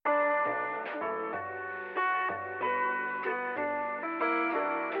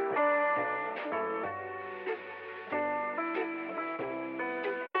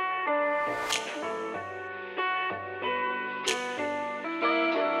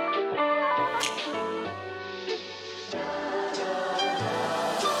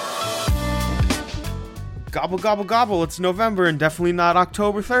Gobble, gobble, gobble. It's November and definitely not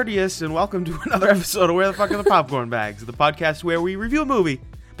October 30th, and welcome to another episode of Where the Fuck Are the Popcorn Bags, the podcast where we review a movie,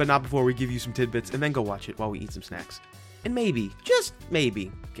 but not before we give you some tidbits and then go watch it while we eat some snacks. And maybe, just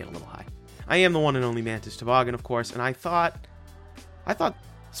maybe, get a little high. I am the one and only Mantis Toboggan, of course, and I thought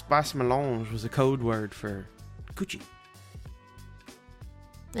Spice Melange was a code word for Gucci.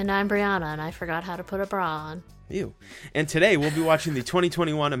 And I'm Brianna, and I forgot how to put a bra on. Ew. And today we'll be watching the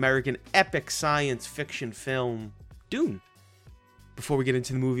 2021 American epic science fiction film, Dune. Before we get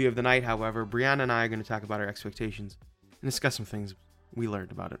into the movie of the night, however, Brianna and I are going to talk about our expectations and discuss some things we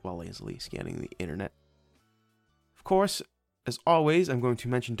learned about it while lazily scanning the internet. Of course, as always, I'm going to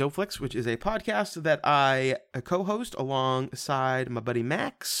mention Dopeflix, which is a podcast that I co-host alongside my buddy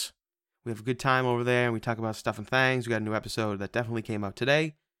Max. We have a good time over there, and we talk about stuff and things. We got a new episode that definitely came out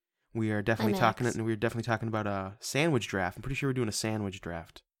today. We are definitely talking about a sandwich draft. I'm pretty sure we're doing a sandwich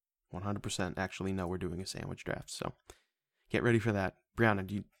draft. 100% actually know we're doing a sandwich draft. So get ready for that.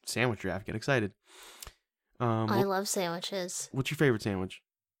 Brianna, sandwich draft, get excited. I love sandwiches. What's your favorite sandwich?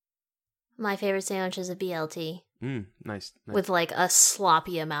 My favorite sandwich is a BLT. Nice. With like a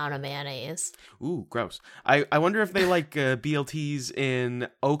sloppy amount of mayonnaise. Ooh, gross. I wonder if they like BLTs in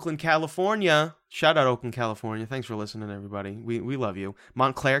Oakland, California. Shout out Oakland, California. Thanks for listening, everybody. We love you.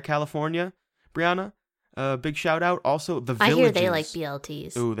 Montclair, California. Brianna, big shout out. Also, the Villages. I hear they like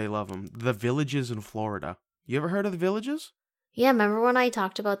BLTs. Ooh, they love them. The Villages in Florida. You ever heard of the Villages? Yeah, remember when I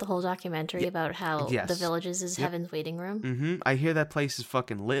talked about the whole documentary about how the Villages is Heaven's waiting room? Mm-hmm. I hear that place is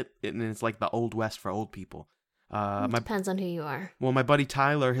fucking lit, and it's like the Old West for old people. Depends on who you are. Well, my buddy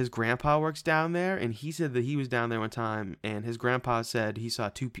Tyler, his grandpa works down there, and he said that he was down there one time, and his grandpa said he saw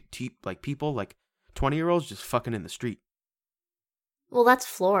two people, like 20-year-olds, just fucking in the street. Well, that's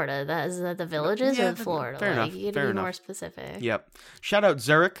Florida. Is that the Villages or Florida? Fair enough. You gotta be more specific. Yep. Shout out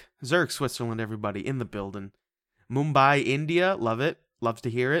Zurich, Switzerland, everybody in the building. Mumbai, India, love it. Loves to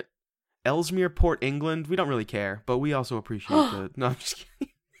hear it. Ellesmere Port, England, we don't really care, but we also appreciate the... No, I'm just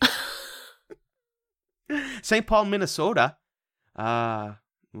kidding. St. Paul, Minnesota.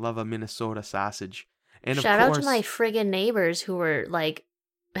 Love a Minnesota sausage. And Shout of course, out to my friggin' neighbors who are like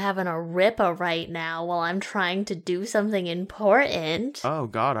having a ripper right now while I'm trying to do something important. Oh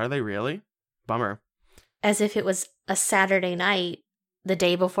God, are they really? Bummer. As if it was a Saturday night, the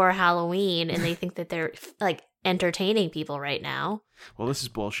day before Halloween, and they think that they're like entertaining people right now. Well, this is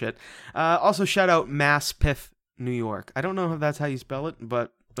bullshit. Also, shout out Maspeth, New York. I don't know if that's how you spell it,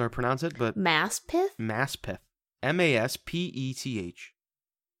 or pronounce it, but Maspeth? Maspeth. M-A-S-P-E-T-H.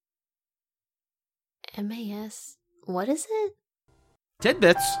 M-A-S. What is it?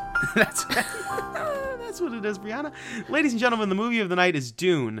 Tidbits. That's what it is, Brianna. Ladies and gentlemen, the movie of the night is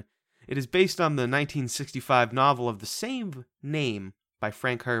Dune. It is based on the 1965 novel of the same name by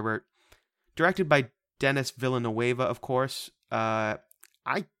Frank Herbert, directed by Denis Villeneuve, of course. I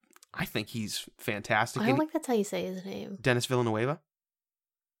think he's fantastic. I don't think that's how you say his name. Denis Villeneuve?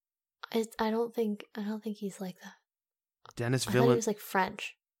 I don't think he's like that. Denis Villeneuve. I thought he was like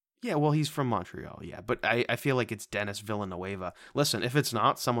French. Yeah, well, he's from Montreal, yeah. But I feel like it's Denis Villeneuve. Listen, if it's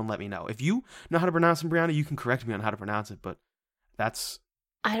not, someone let me know. If you know how to pronounce him, Brianna, you can correct me on how to pronounce it, but that's...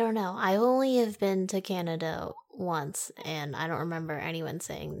 I don't know. I only have been to Canada once, and I don't remember anyone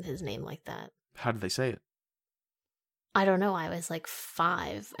saying his name like that. How did they say it? I don't know. I was like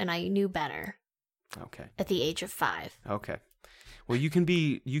 5, and I knew better. Okay. At the age of 5. Okay. Well, you can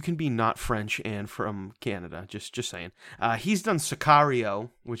be not French and from Canada. Just saying. He's done Sicario,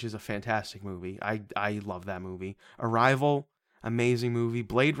 which is a fantastic movie. I love that movie. Arrival, amazing movie.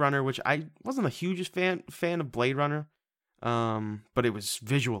 Blade Runner, which I wasn't the hugest fan of Blade Runner, but it was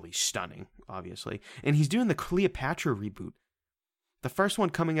visually stunning, obviously. And he's doing the Cleopatra reboot. The first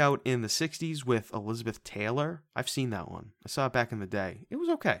one coming out in the 60s with Elizabeth Taylor. I've seen that one. I saw it back in the day. It was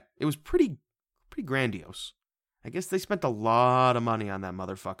okay. It was pretty grandiose. I guess they spent a lot of money on that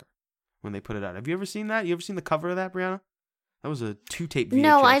motherfucker when they put it out. Have you ever seen that? You ever seen the cover of that, Brianna? That was a 2-tape VHS.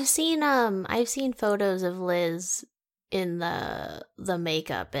 No, I've seen photos of Liz in the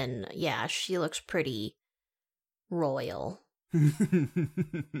makeup, and yeah, she looks pretty royal. Looks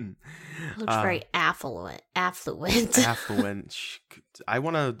very affluent. Affluent. I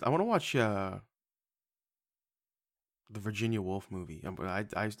wanna watch the Virginia Woolf movie.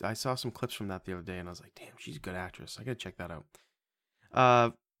 I saw some clips from that the other day, and I was like, damn, she's a good actress. I gotta check that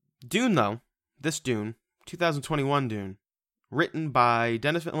out. Dune, though. This Dune, 2021 Dune, written by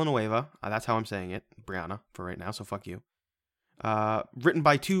Denis Villeneuve. That's how I'm saying it, Brianna, for right now, so fuck you. Written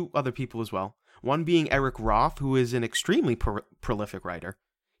by 2 other people as well. One being Eric Roth, who is an extremely prolific writer.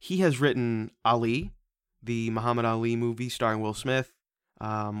 He has written Ali, the Muhammad Ali movie starring Will Smith,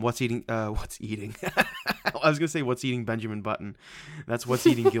 What's eating? What's eating? I was gonna say What's Eating Benjamin Button. That's What's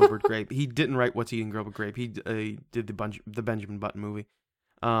Eating Gilbert Grape. He didn't write What's Eating Gilbert Grape. He did the Benjamin Button movie.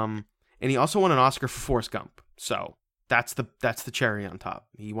 And he also won an Oscar for Forrest Gump. So that's the cherry on top.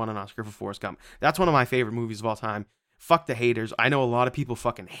 He won an Oscar for Forrest Gump. That's one of my favorite movies of all time. Fuck the haters. I know a lot of people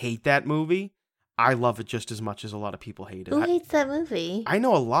fucking hate that movie. I love it just as much as a lot of people hate it. Who hates that movie? I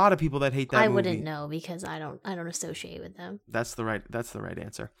know a lot of people that hate that movie. I wouldn't know because I don't associate with them. That's the right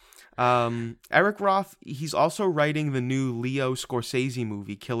answer. Eric Roth, he's also writing the new Leo Scorsese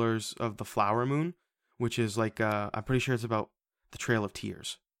movie, Killers of the Flower Moon, which is like I'm pretty sure it's about the Trail of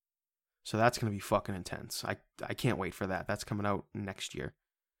Tears. So that's going to be fucking intense. I can't wait for that. That's coming out next year.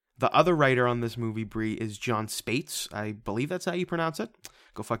 The other writer on this movie, Brie, is John Spates. I believe that's how you pronounce it.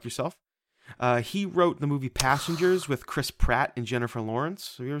 Go fuck yourself. He wrote the movie Passengers with Chris Pratt and Jennifer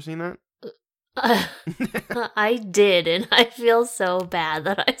Lawrence. Have you ever seen that? I did, and I feel so bad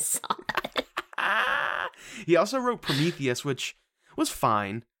that I saw it. He also wrote Prometheus, which was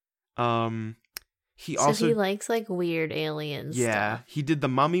fine. He likes like weird aliens. Yeah, stuff. He did The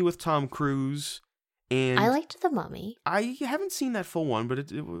Mummy with Tom Cruise, and I liked The Mummy. I haven't seen that full one,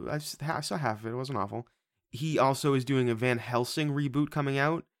 but I saw half of it. It wasn't awful. He also is doing a Van Helsing reboot coming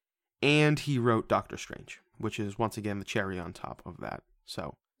out, and he wrote Doctor Strange, which is once again the cherry on top of that.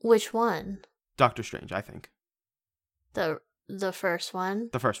 So, which one? Doctor Strange, I think. The first one?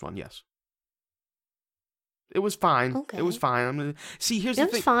 The first one, yes. It was fine. Okay. It was fine. Here's the thing.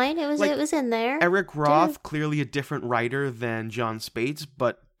 It was fine. It was in there. Eric Roth, clearly a different writer than John Spates,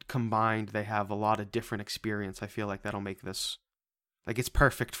 but combined they have a lot of different experience. I feel like that'll make this, like, it's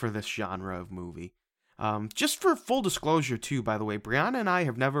perfect for this genre of movie. Just for full disclosure too, by the way, Brianna and I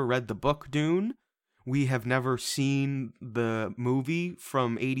have never read the book Dune. We have never seen the movie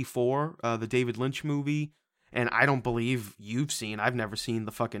from '84, the David Lynch movie. And I don't believe I've never seen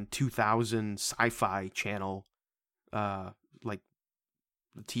the fucking 2000 Sci-Fi Channel, like,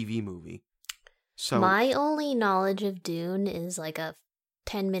 the TV movie. So my only knowledge of Dune is like a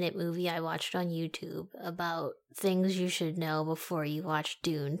 10-minute movie I watched on YouTube about things you should know before you watch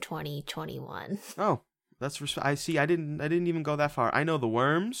Dune 2021. Oh, I see. I didn't even go that far. I know the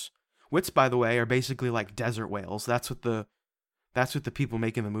worms, which, by the way, are basically like desert whales. That's what the people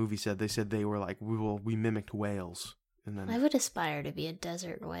making the movie said. They said they were like, we mimicked whales. And then I would aspire to be a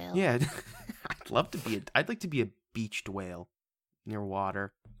desert whale. Yeah, I'd like to be a beached whale near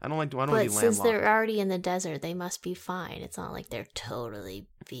water. I don't want to be landlocked. But since they're already in the desert, they must be fine. It's not like they're totally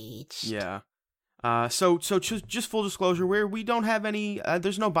beached. Yeah. So just full disclosure, we don't have any.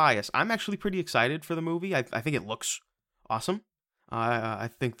 There's no bias. I'm actually pretty excited for the movie. I think it looks awesome. I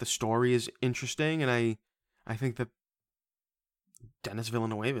think the story is interesting, and I think that Denis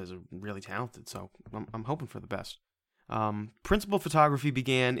Villeneuve is really talented. So I'm hoping for the best. Principal photography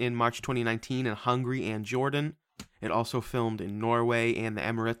began in March 2019 in Hungary and Jordan. It also filmed in Norway and the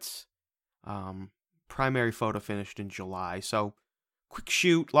Emirates. Primary photo finished in July. So quick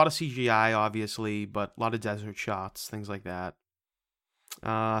shoot, a lot of CGI, obviously, but a lot of desert shots, things like that.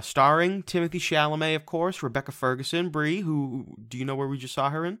 Starring Timothy Chalamet, of course, Rebecca Ferguson, Brie, who, do you know where we just saw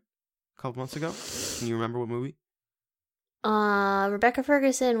her in a couple months ago? Can you remember what movie? Rebecca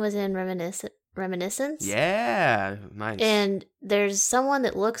Ferguson was in Reminiscence? Yeah, nice. And there's someone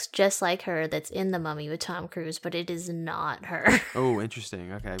that looks just like her that's in The Mummy with Tom Cruise, but it is not her. Oh,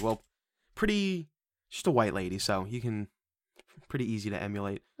 interesting. Okay, well, just a white lady, so you can, pretty easy to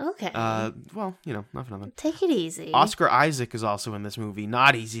emulate. Okay. Well, not for nothing. Take it easy. Oscar Isaac is also in this movie.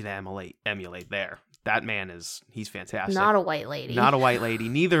 Not easy to emulate there. That man he's fantastic. Not a white lady. Not a white lady.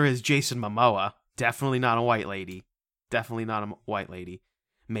 Neither is Jason Momoa. Definitely not a white lady. Definitely not a white lady.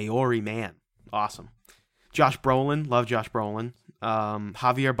 Maori Man. Awesome. Josh Brolin. Love Josh Brolin.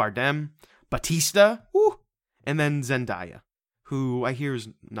 Javier Bardem. Batista. Woo! And then Zendaya, who I hear is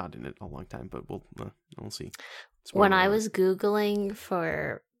not in it a long time, but we'll see. When I was Googling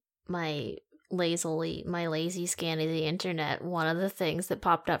for my lazy scan of the internet, one of the things that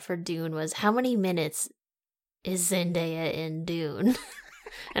popped up for Dune was, how many minutes is Zendaya in Dune?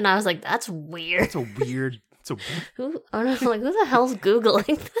 And I was like, that's weird. It's a weird. Who the hell's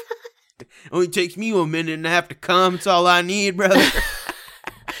Googling that? Only takes me 1 minute and a half to come. It's all I need, brother.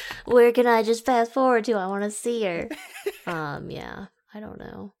 Where can I just fast forward to? I want to see her. Yeah, I don't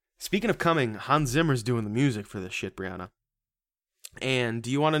know. Speaking of coming, Hans Zimmer's doing the music for this shit, Brianna. And do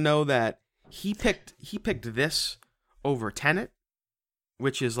you want to know that he picked this over Tenet,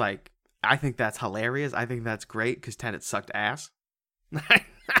 which is like, I think that's hilarious. I think that's great because Tenet sucked ass.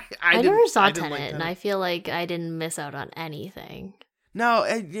 I never saw Tenet, and I feel like I didn't miss out on anything. No,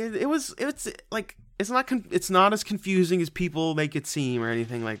 it's like, it's not as confusing as people make it seem or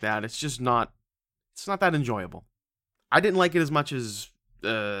anything like that. It's just not. It's not that enjoyable. I didn't like it as much as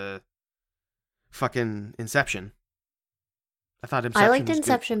fucking Inception. I liked was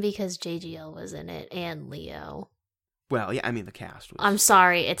Inception good. because JGL was in it and Leo. Well, yeah, I mean the cast. I'm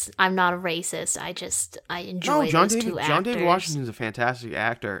sorry, I'm not a racist. I enjoy those two actors. John David Washington's a fantastic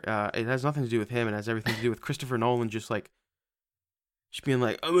actor. It has nothing to do with him. It has everything to do with Christopher Nolan just being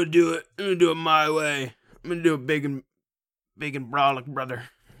like, I'm gonna do it my way. I'm gonna do it big and brolic, brother.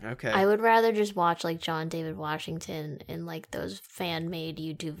 Okay. I would rather just watch like John David Washington in like those fan-made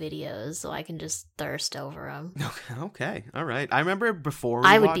YouTube videos so I can just thirst over them. Okay. All right. I remember before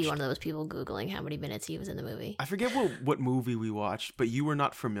I would be one of those people Googling how many minutes he was in the movie. I forget what movie we watched, but you were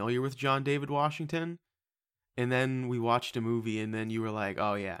not familiar with John David Washington. And then we watched a movie and then you were like,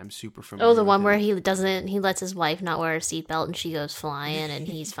 oh yeah, I'm super familiar. Oh, the one him. where he lets his wife not wear a seatbelt and she goes flying and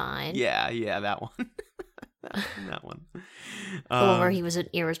he's fine. Yeah, that one. that one. The one where he was an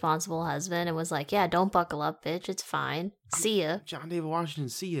irresponsible husband and was like, yeah, don't buckle up, bitch. It's fine. See ya. John David Washington,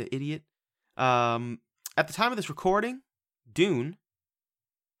 see ya, idiot. At the time of this recording, Dune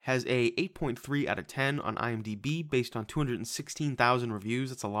has a 8.3 out of 10 on IMDb based on 216,000 reviews.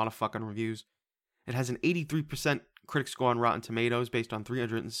 That's a lot of fucking reviews. It has an 83% critic score on Rotten Tomatoes based on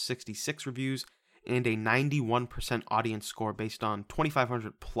 366 reviews and a 91% audience score based on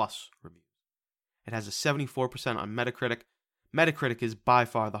 2,500 plus reviews. It has a 74% on Metacritic. Metacritic is by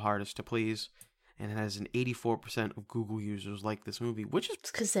far the hardest to please, and it has an 84% of Google users like this movie, which is...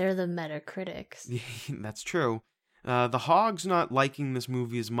 It's because they're the Metacritics. That's true. The Hogs not liking this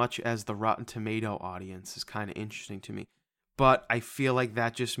movie as much as the Rotten Tomato audience is kind of interesting to me. But I feel like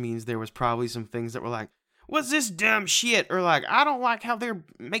that just means there was probably some things that were like, what's this dumb shit? Or like, I don't like how they're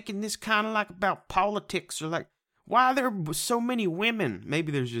making this kind of like about politics. Or like, why are there so many women?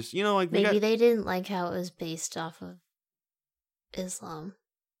 Maybe there's just, like... Maybe they didn't like how it was based off of Islam.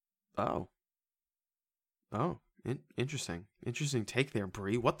 Oh. Interesting. Interesting take there,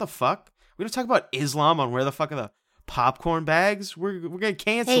 Brie. What the fuck? We don't talk about Islam on Where the Fuck Are the Popcorn Bags? We're getting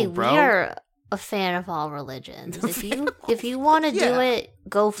canceled, bro. Hey, we are a fan of all religions. If you want to do it,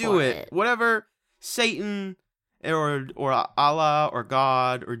 go for it. Whatever Satan or Allah or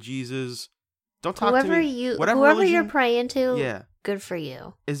God or Jesus, don't talk to me. Whoever you're praying to, good for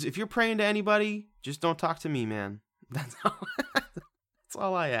you. If you're praying to anybody, just don't talk to me, man. That's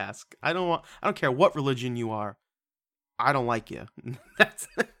all I ask. I don't care what religion you are. I don't like you.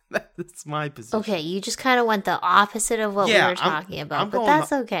 That's my position. Okay, you just kind of went the opposite of what we were talking about, but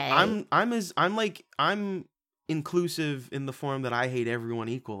that's okay. I'm inclusive in the form that I hate everyone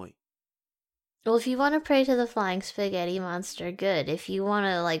equally. Well, if you want to pray to the flying spaghetti monster, good. If you want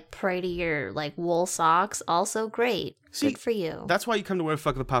to like pray to your like wool socks, also great. Good for you. That's why you come to Where the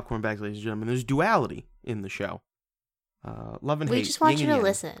Fuck Are the Popcorn Bags, ladies and gentlemen. There's duality in the show. Love and hate. We just want you to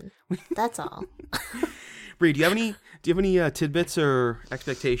listen. That's all. Bree, do you have any tidbits or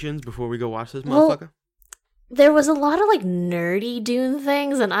expectations before we go watch this motherfucker? There was a lot of like nerdy Dune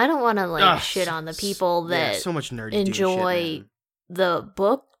things, and I don't want to shit on the people that so much nerdy enjoy Dune shit, the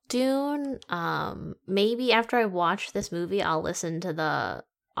book Dune. Maybe after I watch this movie, I'll listen to the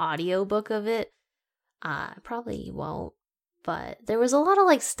audiobook of it. Probably won't. But there was a lot of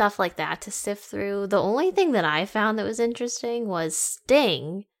like stuff like that to sift through. The only thing that I found that was interesting was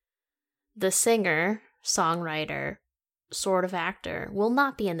Sting, the singer, songwriter, sort of actor, will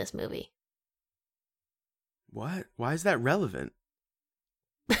not be in this movie. What? Why is that relevant?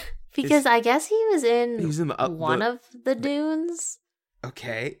 Because I guess he was in one of the Dunes.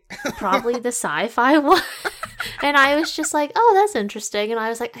 Okay. Probably the sci-fi one. And I was just like, oh, that's interesting. And I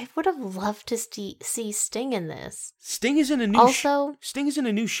was like, I would have loved to see Sting in this. Sting is in a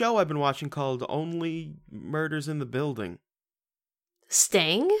new show I've been watching called Only Murders in the Building.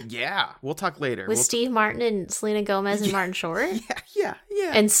 Sting? Yeah, we'll talk later. With Steve Martin and Selena Gomez and Martin Short? Yeah.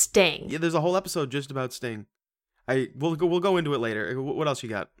 And Sting. Yeah, there's a whole episode just about Sting. We'll go into it later. What else you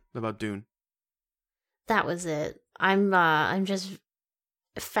got about Dune? That was it. I'm just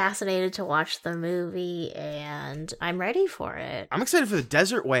fascinated to watch the movie, and I'm ready for it. I'm excited for the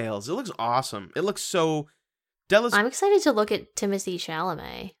desert whales. It looks awesome. It looks so... I'm excited to look at Timothée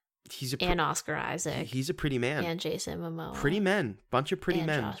Chalamet. And Oscar Isaac. He's a pretty man. And Jason Momoa. Pretty men. Bunch of pretty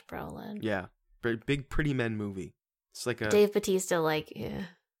men. And Josh Brolin. Yeah. Big pretty men movie. It's like a... Dave Bautista, yeah.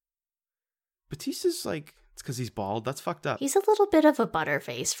 Bautista's like... It's because he's bald. That's fucked up. He's a little bit of a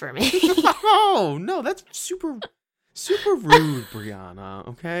butterface for me. Oh, no. That's super rude, Brianna.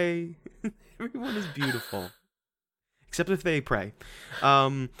 Okay? Everyone is beautiful. Except if they pray.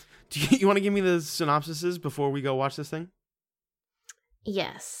 Do you want to give me the synopsises before we go watch this thing?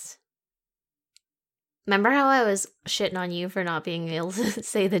 Yes. Remember how I was shitting on you for not being able to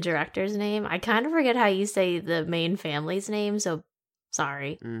say the director's name? I kind of forget how you say the main family's name, so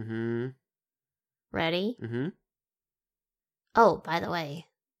sorry. Mm-hmm. Ready? Mm-hmm. Oh, by the way,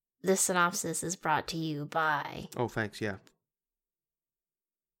 this synopsis is brought to you by Oh, thanks, yeah.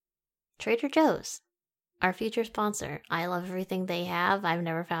 Trader Joe's, our future sponsor. I love everything they have. I've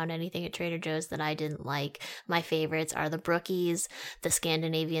never found anything at Trader Joe's that I didn't like. My favorites are the Brookies, the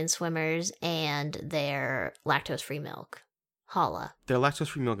Scandinavian Swimmers, and their lactose-free milk. Holla. Their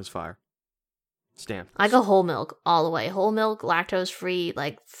lactose-free milk is fire. Stan. I go whole milk all the way. Whole milk, lactose-free,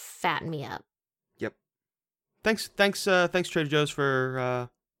 like, fatten me up. Yep. Thanks, Trader Joe's for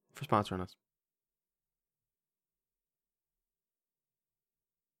sponsoring us.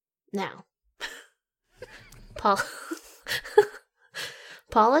 Now, Paul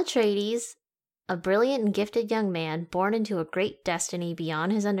Atreides, a brilliant and gifted young man born into a great destiny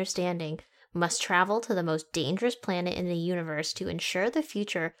beyond his understanding, must travel to the most dangerous planet in the universe to ensure the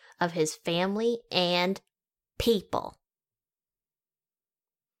future of his family and people.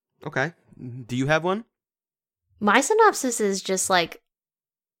 Okay. Do you have one? My synopsis is just like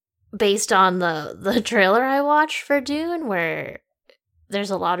based on the trailer I watched for Dune, where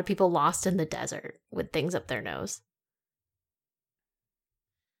there's a lot of people lost in the desert with things up their nose.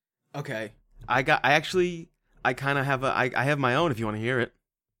 Okay. I kind of have I have my own if you want to hear it.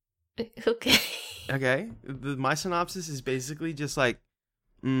 Okay. Okay. My synopsis is basically just like,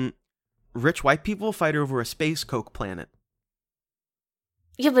 rich white people fight over a space coke planet.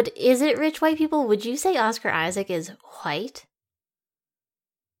 Yeah, but is it rich white people? Would you say Oscar Isaac is white?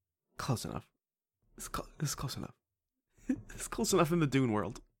 Close enough. It's close enough. It's close enough in the Dune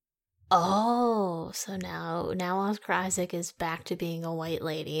world. Oh, so now Oscar Isaac is back to being a white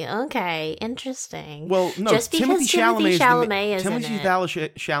lady. Okay, interesting. Well, no, just because Timothée Chalamet is in it.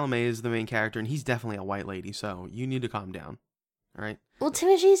 Timothée Chalamet is the main character, and he's definitely a white lady. So you need to calm down. All right. Well,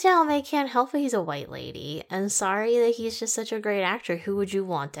 Timothée Chalamet can't help it. He's a white lady, and sorry that he's just such a great actor. Who would you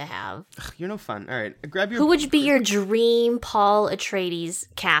want to have? Ugh, you're no fun. All right, grab your. Who would be your dream Paul Atreides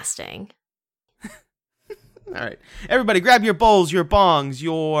casting? All right, everybody, grab your bowls, your bongs,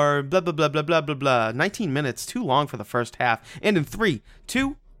 your blah blah blah blah blah blah blah. 19 minutes, too long for the first half. And in 3,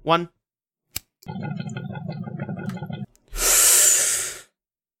 2, 1.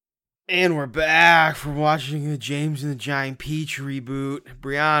 And we're back for watching the James and the Giant Peach reboot.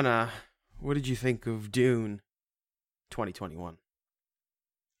 Brianna, what did you think of Dune 2021?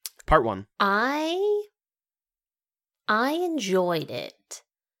 Part 1. I enjoyed it,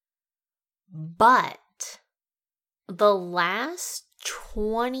 but the last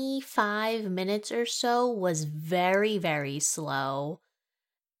 25 minutes or so was very, very slow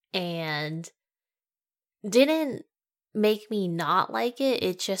and didn't make me not like it.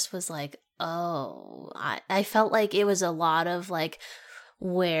 It just was like, oh, I felt like it was a lot of like,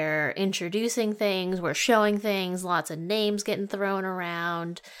 we're introducing things, we're showing things, lots of names getting thrown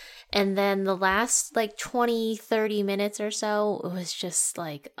around. And then the last like 20, 30 minutes or so, it was just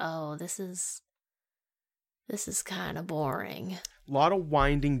like, oh, this is kind of boring. A lot of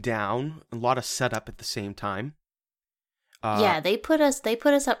winding down, a lot of setup at the same time. Yeah, they put us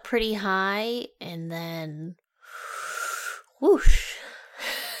up pretty high, and then whoosh.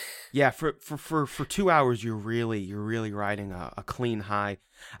 Yeah, for 2 hours, you're really riding a clean high.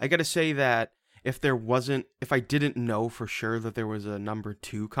 I gotta say that if I didn't know for sure that there was a number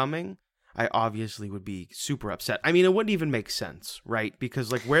 2 coming, I obviously would be super upset. I mean, it wouldn't even make sense, right?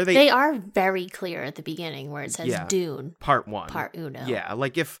 Because like where they are very clear at the beginning where it says Dune Part 1, Part Uno. Yeah,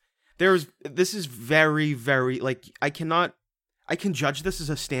 like if this is very, very like I can judge this as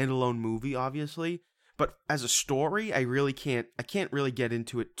a standalone movie, obviously, but as a story, I can't really get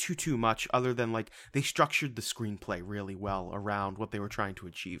into it too much, other than like they structured the screenplay really well around what they were trying to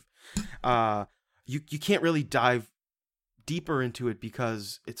achieve. You can't really dive deeper into it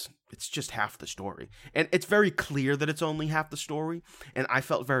because it's just half the story, and it's very clear that it's only half the story. And I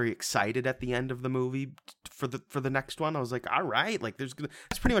felt very excited at the end of the movie for the next one. I was like, all right, like it's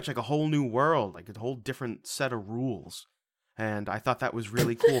pretty much like a whole new world, like a whole different set of rules. And I thought that was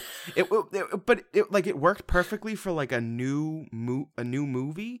really cool. It worked perfectly for like a new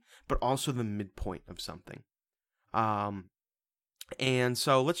movie, but also the midpoint of something. And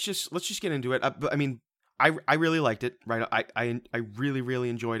so let's just get into it. I mean, I really liked it, right? I really, really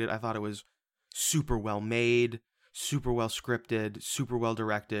enjoyed it. I thought it was super well made, super well scripted, super well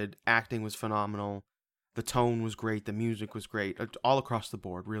directed. Acting was phenomenal. The tone was great. The music was great. All across the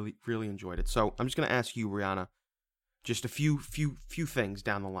board. Really, really enjoyed it. So I'm just going to ask you, Rihanna, just a few things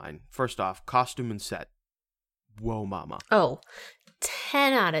down the line. First off, costume and set. Whoa, mama. Oh,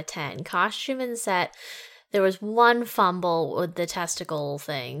 10 out of 10. Costume and set, there was one fumble with the testicle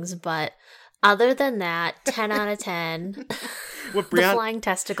things, but other than that, 10 out of 10. The flying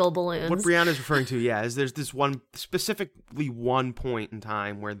testicle balloons. What Brianna's referring to, is there's this specifically one point in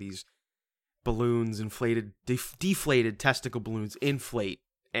time where these balloons deflated testicle balloons inflate,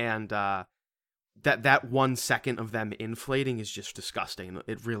 and that 1 second of them inflating is just disgusting.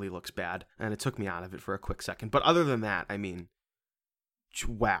 It really looks bad, and it took me out of it for a quick second. But other than that, I mean,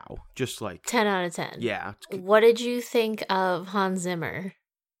 wow, just like 10 out of 10. Yeah. What did you think of Hans Zimmer?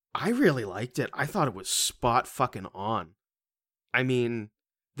 I really liked it. I thought it was spot fucking on. I mean,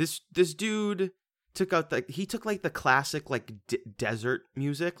 this dude took the classic like desert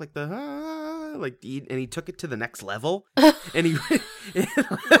music, like and he took it to the next level, and he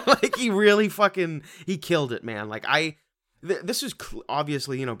like he really fucking he killed it, man. Like this is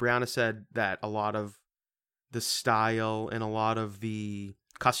obviously, Brianna said that a lot of the style and a lot of the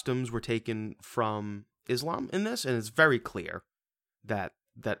customs were taken from Islam in this, and it's very clear that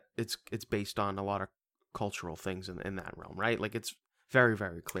it's based on a lot of cultural things in that realm, right? Like it's very,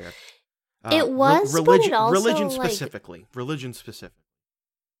 very clear. It was religion, but it also, religion specific.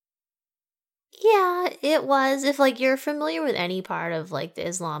 Yeah, it was. If like you're familiar with any part of like the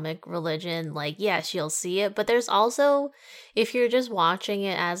Islamic religion, like yes, you'll see it. But there's also, if you're just watching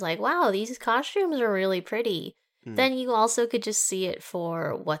it as like, wow, these costumes are really pretty, then you also could just see it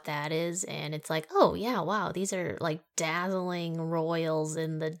for what that is. And it's like, oh yeah, wow, these are like dazzling royals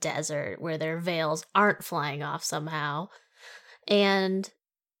in the desert where their veils aren't flying off somehow. And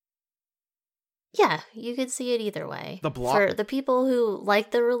yeah, you could see it either way. For the people who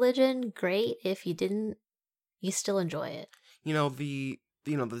like the religion, great. If you didn't, you still enjoy it. The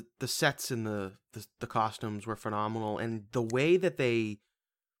sets and the costumes were phenomenal, and the way that they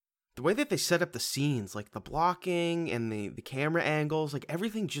set up the scenes, like the blocking and the camera angles, like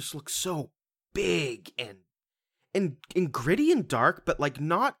everything just looks so big and gritty and dark, but like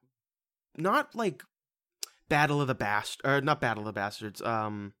not like Battle of the Bastards, or not Battle of the Bastards,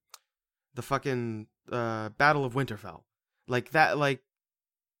 the fucking Battle of Winterfell. Like that,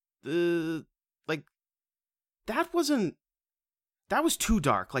 that was too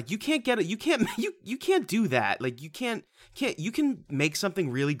dark. Like you can't get it. You can't do that. Like you can make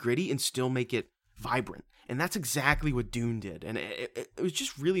something really gritty and still make it vibrant. And that's exactly what Dune did. And it was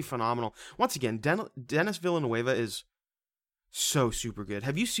just really phenomenal. Once again, Denis Villeneuve is so super good.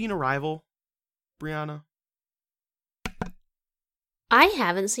 Have you seen Arrival, Brianna? I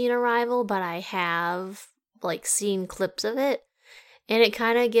haven't seen Arrival, but I have like seen clips of it, and it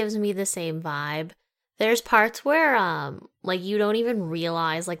kind of gives me the same vibe. There's parts where like you don't even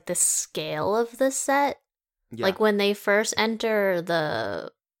realize like the scale of the set. Yeah. Like when they first enter the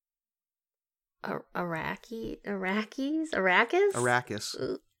Arrakis,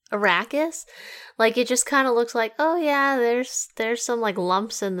 like it just kind of looks like, oh yeah, there's some like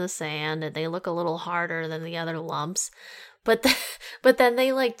lumps in the sand, and they look a little harder than the other lumps. But then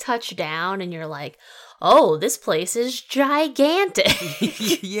they like touch down, and you're like, oh, this place is gigantic.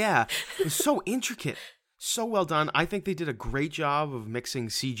 Yeah, it's so intricate, so well done. I think they did a great job of mixing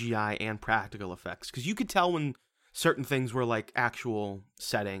CGI and practical effects, because you could tell when certain things were like actual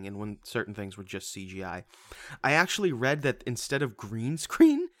setting and when certain things were just CGI. I actually read that instead of green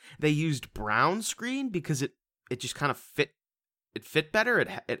screen, they used brown screen because it just kind of fit better.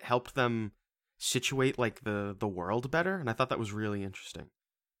 It helped them situate like the world better, and I thought that was really interesting.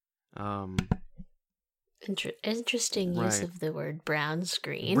 Interesting use of the word brown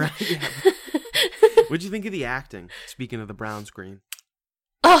screen. Yeah. What'd you think of the acting, speaking of the brown screen?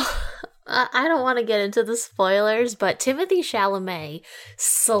 Oh, I don't want to get into the spoilers, but Timothée Chalamet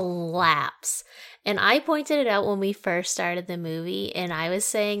slaps. And I pointed it out when we first started the movie, and I was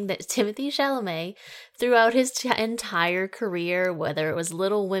saying that Timothée Chalamet, throughout his entire career, whether it was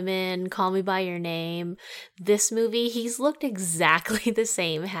Little Women, Call Me By Your Name, this movie, he's looked exactly the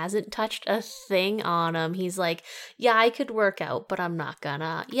same, hasn't touched a thing on him. He's like, yeah, I could work out, but I'm not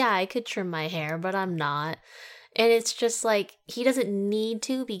gonna. Yeah, I could trim my hair, but I'm not. And it's just like, he doesn't need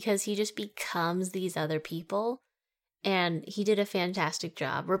to, because he just becomes these other people. And he did a fantastic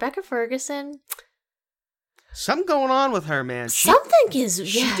Rebecca Ferguson, something going on with her, man. She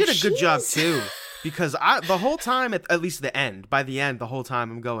did a good job too, because the whole time, at least by the end, the whole time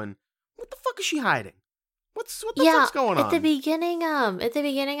I'm going, what the fuck is she hiding? What the fuck's going on? At the beginning,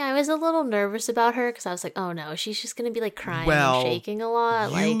 I was a little nervous about her, because I was like, oh no, she's just gonna be like crying and shaking a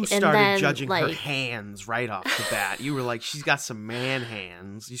lot. You started judging her hands right off the bat. You were like, she's got some man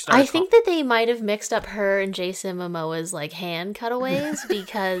hands. I think that they might have mixed up her and Jason Momoa's like hand cutaways,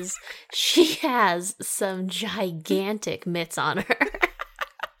 because she has some gigantic mitts on her.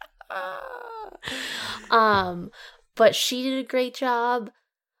 But she did a great job.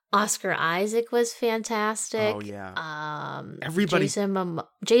 Oscar Isaac was fantastic. Oh yeah. Everybody.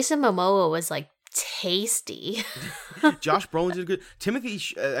 Jason Momoa was like tasty. Josh Brolin did good.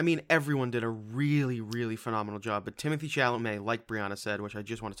 Everyone did a really, really phenomenal job. But Timothée Chalamet, like Brianna said, which I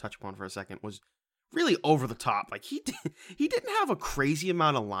just want to touch upon for a second, was really over the top. Like he didn't have a crazy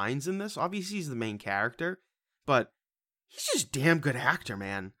amount of lines in this. Obviously, he's the main character, but he's just a damn good actor,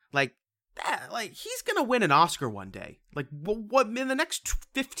 man. Like he's gonna win an Oscar one day. Like what in the next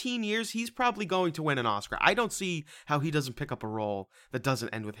 15 years, he's probably going to win an Oscar. I don't see how he doesn't pick up a role that doesn't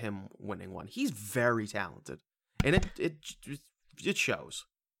end with him winning one. He's very talented, and it shows.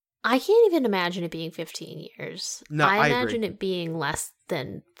 I can't even imagine it being 15 years. No, I imagine agree. it being less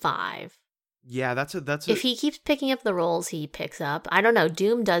than 5. Yeah, that's a. If he keeps picking up the roles he picks up, I don't know.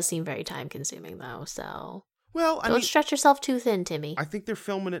 Doom does seem very time consuming though, so. Well, don't stretch yourself too thin, Timmy. I think they're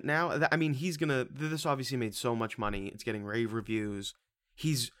filming it now. I mean, this obviously made so much money. It's getting rave reviews.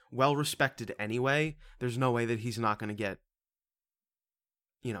 He's well respected anyway. There's no way that he's not going to get,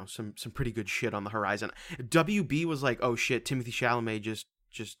 some pretty good shit on the horizon. WB was like, oh shit, Timothée Chalamet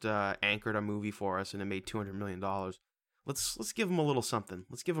just anchored a movie for us and it made $200 million. Let's give him a little something.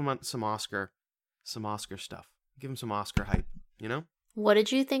 Let's give him some Oscar stuff. Give him some Oscar hype, What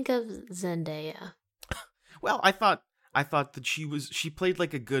did you think of Zendaya? Well, I thought that she played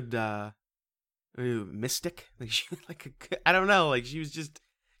like a good mystic. Like I don't know, like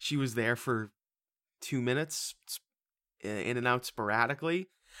she was there for 2 minutes, in and out sporadically.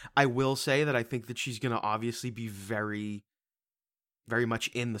 I will say that I think that she's gonna obviously be very, very much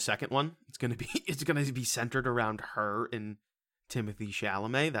in the second one. It's gonna be centered around her and Timothée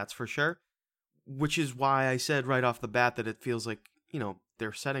Chalamet, that's for sure. Which is why I said right off the bat that it feels like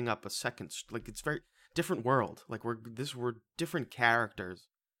they're setting up a second, like it's very different world. Like we're different characters,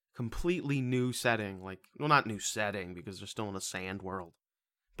 completely new setting. Like, well, not new setting because they're still in a sand world,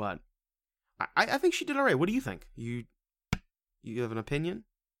 but I think she did all right. What do you think? You have an opinion?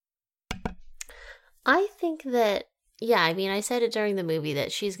 I think that, yeah, I mean, I said it during the movie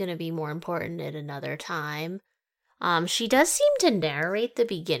that she's going to be more important at another time. She does seem to narrate the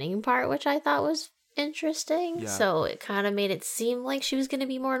beginning part, which I thought was interesting. Yeah. So it kind of made it seem like she was going to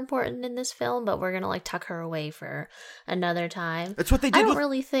be more important in this film, but we're going to like tuck her away for another time. That's what they did. I don't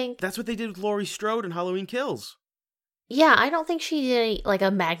really think that's what they did with Laurie Strode in Halloween Kills. Yeah, I don't think she did like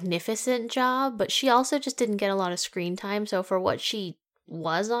a magnificent job, but she also just didn't get a lot of screen time. So for what she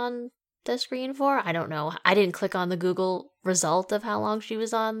was on the screen for, I don't know. I didn't click on the Google result of how long she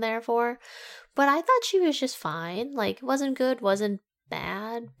was on there for, but I thought she was just fine. Like, wasn't good, wasn't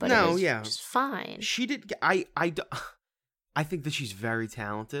bad, but it was just fine. She did. I think that she's very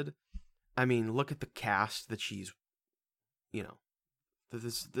talented. I mean, look at the cast that she's.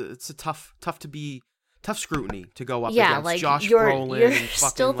 It's a tough scrutiny to go up against like Josh you're Brolin.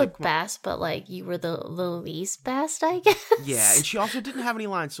 Still the best, but like you were the least best, I guess. Yeah, and she also didn't have any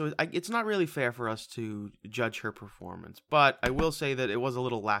lines, so it's not really fair for us to judge her performance. But I will say that it was a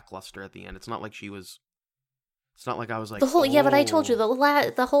little lackluster at the end. It's not like she was. It's not like I was like Yeah, but I told you the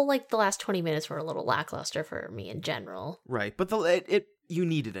last 20 minutes were a little lackluster for me in general. Right, but you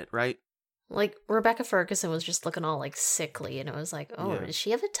needed it, right? Like Rebecca Ferguson was just looking all like sickly, and it was like, oh, does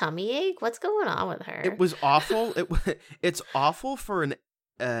she have a tummy ache? What's going on with her? It was awful. It's awful for an.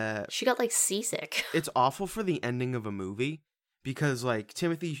 She got like seasick. It's awful for the ending of a movie because like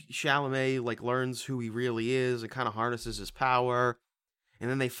Timothée Chalamet like learns who he really is and kind of harnesses his power. And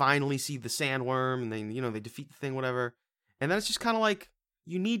then they finally see the sandworm, and they defeat the thing, whatever. And then it's just kind of like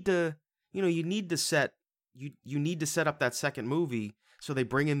you need to set up that second movie, so they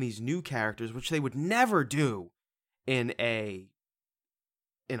bring in these new characters, which they would never do in a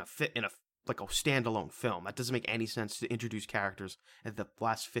standalone film. That doesn't make any sense to introduce characters at the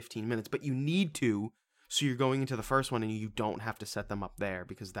last 15 minutes, but you need to, so you're going into the first one and you don't have to set them up there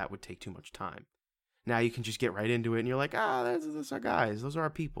because that would take too much time. Now you can just get right into it, and you're like, those are guys. Those are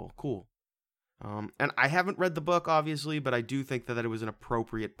our people. Cool. And I haven't read the book, obviously, but I do think that it was an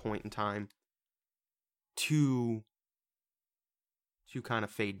appropriate point in time to kind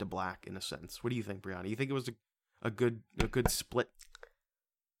of fade to black, in a sense. What do you think, Brianna? You think it was a good split?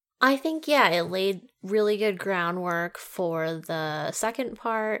 I think, yeah, it laid really good groundwork for the second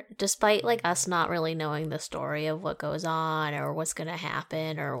part, despite like us not really knowing the story of what goes on or what's going to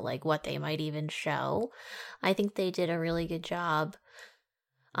happen or like what they might even show. I think they did a really good job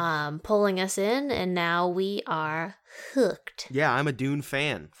pulling us in, and now we are hooked. Yeah, I'm a Dune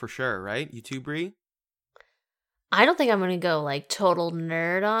fan for sure, right? You too, Brie? I don't think I'm going to go like total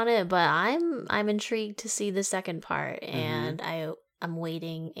nerd on it, but I'm intrigued to see the second part, and I'm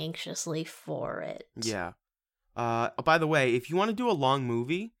waiting anxiously for it. Yeah. By the way, if you want to do a long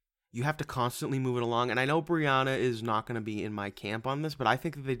movie, you have to constantly move it along. And I know Brianna is not going to be in my camp on this, but I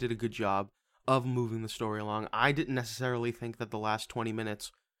think that they did a good job of moving the story along. I didn't necessarily think that the last 20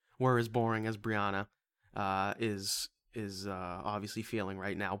 minutes were as boring as Brianna is obviously feeling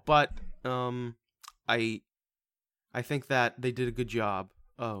right now. But I think that they did a good job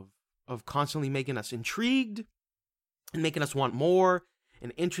of constantly making us intrigued and making us want more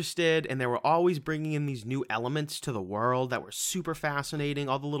and interested, and they were always bringing in these new elements to the world that were super fascinating.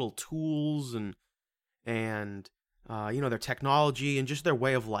 All the little tools and their technology and just their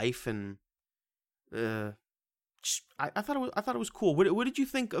way of life, and I thought it was cool. What did you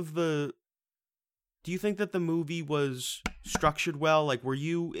think of the? Do you think that the movie was structured well? Like, were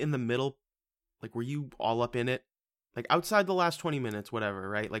you in the middle? Like, were you all up in it? Like, outside the last 20 minutes, whatever,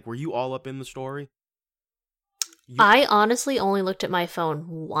 right? Like, were you all up in the story? I honestly only looked at my phone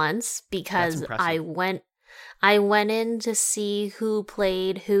once because I went in to see who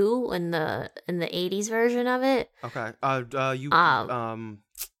played who in the 80s version of it. Okay.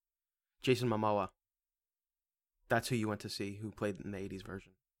 Jason Momoa. That's who you went to see, who played in the 80s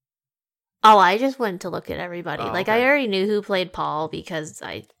version. Oh, I just went to look at everybody. Oh, like, okay. I already knew who played Paul because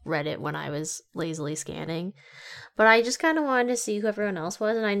I read it when I was lazily scanning. But I just kind of wanted to see who everyone else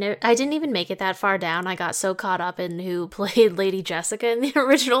was, and I didn't even make it that far down. I got so caught up in who played Lady Jessica in the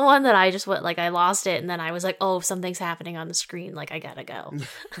original one that I just went, like, I lost it, and then I was like, oh, something's happening on the screen, like, I gotta go.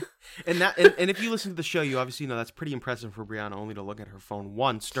 and if you listen to the show, you obviously know that's pretty impressive for Brianna only to look at her phone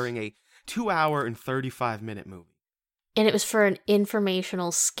once during a 2-hour and 35-minute movie. And it was for an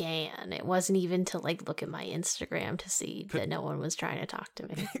informational scan. It wasn't even to, like, look at my Instagram to see that no one was trying to talk to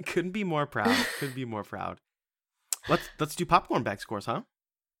me. Couldn't be more proud. Let's do popcorn bag scores, huh?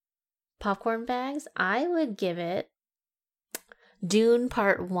 Popcorn bags? I would give it Dune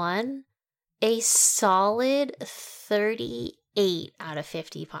Part 1 a solid 38 out of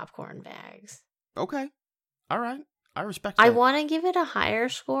 50 popcorn bags. Okay. All right. I respect that. I want to give it a higher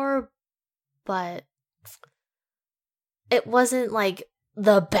score, but it wasn't, like,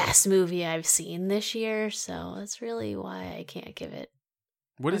 the best movie I've seen this year, so that's really why I can't give it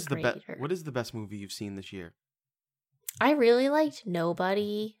What is the best movie you've seen this year? I really liked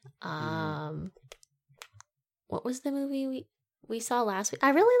Nobody. What was the movie we saw last week?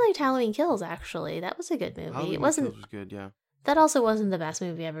 I really liked Halloween Kills, actually. That was a good movie. Halloween It wasn't Kills was good, yeah. That also wasn't the best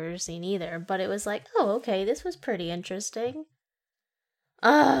movie I've ever seen either, but it was like, oh, okay, this was pretty interesting.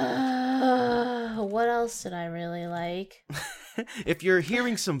 What else did I really like? If you're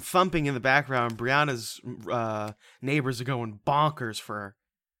hearing some thumping in the background, Brianna's neighbors are going bonkers for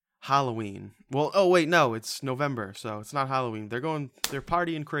Halloween. Well, oh wait, no, it's November, so it's not Halloween. They're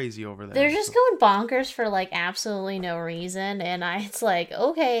partying crazy over there. They're just going bonkers for, like, absolutely no reason, and it's like,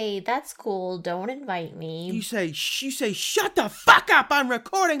 okay, that's cool. Don't invite me. You say, shut the fuck up! I'm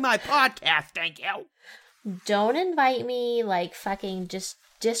recording my podcast. Thank you. Don't invite me. Like, fucking just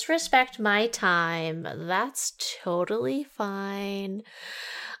disrespect my time. That's totally fine.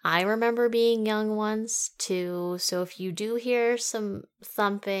 I remember being young once, too, so if you do hear some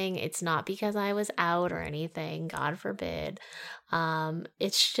thumping, it's not because I was out or anything, God forbid.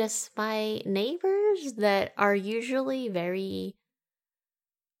 It's just my neighbors that are usually very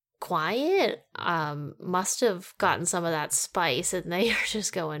quiet, must have gotten some of that spice, and they are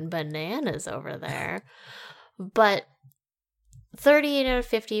just going bananas over there. But 38 out of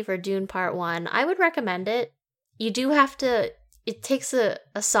 50 for Dune Part 1. I would recommend it. You do have to... It takes a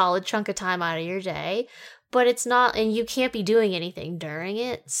solid chunk of time out of your day, but it's not, and you can't be doing anything during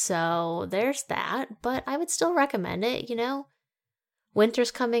it, so there's that, but I would still recommend it, you know? Winter's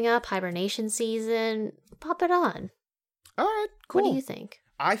coming up, hibernation season, pop it on. All right, cool. What do you think?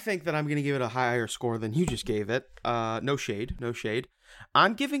 I think that I'm going to give it a higher score than you just gave it. No shade.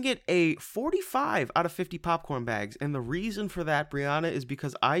 I'm giving it a 45 out of 50 popcorn bags, and the reason for that, Brianna, is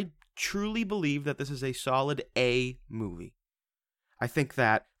because I truly believe that this is a solid A movie. I think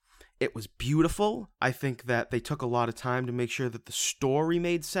that it was beautiful. I think that they took a lot of time to make sure that the story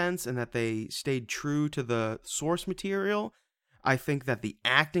made sense and that they stayed true to the source material. I think that the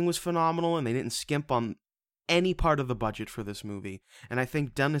acting was phenomenal and they didn't skimp on any part of the budget for this movie. And I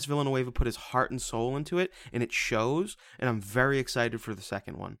think Denis Villeneuve put his heart and soul into it, and it shows, and I'm very excited for the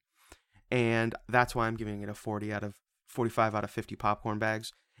second one. And that's why I'm giving it a 45 out of 50 popcorn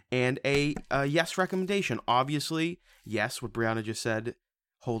bags. And a yes recommendation. Obviously, yes, what Brianna just said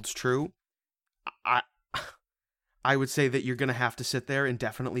holds true. I would say that you're going to have to sit there and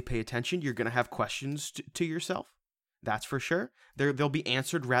definitely pay attention. You're going to have questions to yourself. That's for sure. They'll be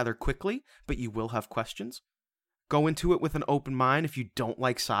answered rather quickly, but you will have questions. go into it with an open mind. If you don't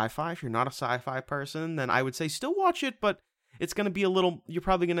like sci-fi, if you're not a sci-fi person, then I would say still watch it, but it's going to be you're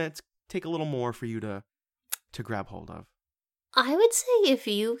probably going to take a little more for you to grab hold of. I would say if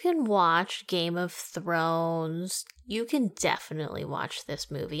you can watch Game of Thrones, you can definitely watch this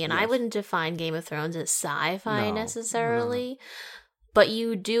movie. And I Yes. wouldn't define Game of Thrones as sci-fi No. necessarily, but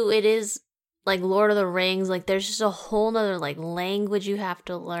it is like Lord of the Rings. Like there's just a whole nother like language you have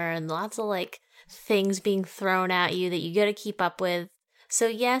to learn. Lots of like things being thrown at you that you got to keep up with. So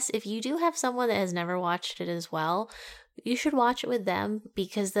yes, if you do have someone that has never watched it as well, you should watch it with them,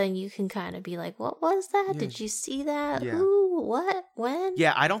 because then you can kind of be like, what was that? Yeah. Did you see that? Yeah. Who? What? When?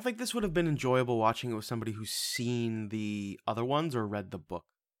 Yeah, I don't think this would have been enjoyable watching it with somebody who's seen the other ones or read the book.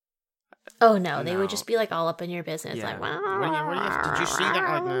 Oh no, they No. would just be like all up in your business. Yeah. Like, Did you see that?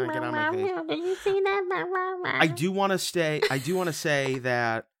 Like, no, get out of my face. Did you see that? I do want to say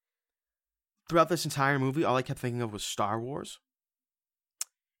that throughout this entire movie, all I kept thinking of was Star Wars,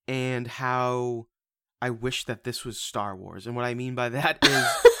 and how I wish that this was Star Wars. And what I mean by that is,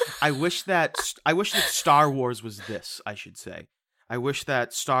 I wish that Star Wars was this. I should say, I wish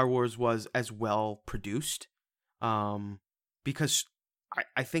that Star Wars was as well produced, because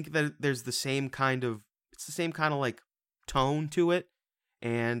I think that there's the same kind of like tone to it.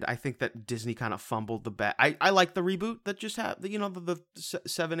 And I think that Disney kind of fumbled the bet. I like the reboot that just happened. The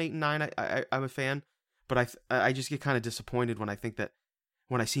 7, 8, and 9. I'm a fan, but I just get kind of disappointed when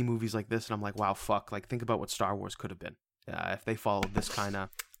I see movies like this and I'm like, wow, fuck. Like, think about what Star Wars could have been if they followed this kind of.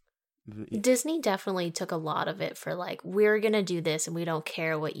 Disney definitely took a lot of it for like, we're gonna do this and we don't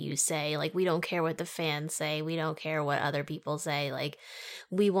care what you say. Like, we don't care what the fans say. We don't care what other people say. Like,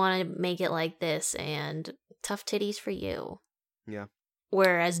 we want to make it like this, and tough titties for you. Yeah.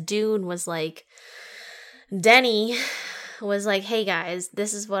 Whereas Dune was like, Denny was like, hey guys,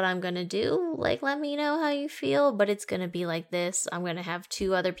 this is what I'm gonna do. Like, let me know how you feel, but it's gonna be like this. I'm gonna have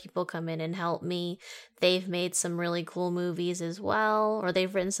 2 other people come in and help me. They've made some really cool movies as well, or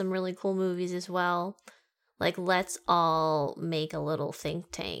they've written some really cool movies as well. Like, let's all make a little think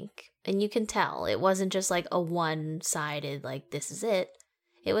tank. And you can tell it wasn't just like a one-sided, like, this is it.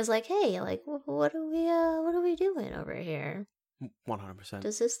 It was like, hey, like, what are we doing over here? 100%.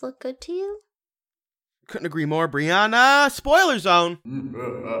 Does this look good to you? Couldn't agree more, Brianna. Spoiler zone.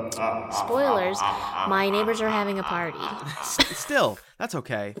 Spoilers, my neighbors are having a party. Still, that's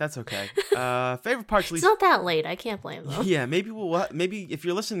okay. That's okay. Favorite parts, It's least. not that late. I can't blame them. Yeah, maybe if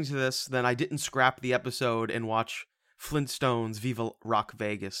you're listening to this, then I didn't scrap the episode and watch Flintstones Viva Rock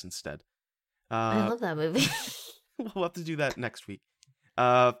Vegas instead. I love that movie. We'll have to do that next week.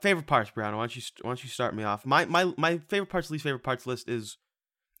 Favorite parts, Brianna. Why don't you start me off? My favorite parts, least favorite parts list is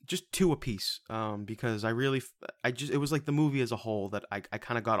just 2 apiece. Because it was like the movie as a whole that I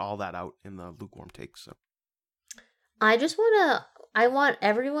kind of got all that out in the lukewarm takes. So I want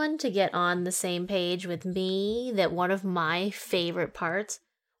everyone to get on the same page with me that one of my favorite parts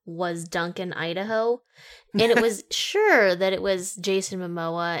was Duncan, Idaho. And it was sure that it was Jason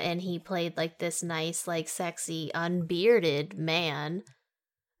Momoa, and he played like this nice, like sexy, unbearded man.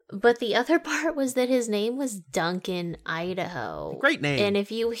 But the other part was that his name was Duncan, Idaho. great name. And if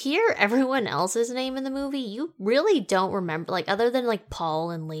you hear everyone else's name in the movie, you really don't remember, like, other than like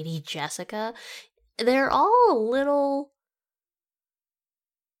Paul and Lady Jessica, they're all a little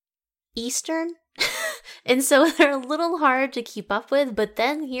Eastern. And so they're a little hard to keep up with. But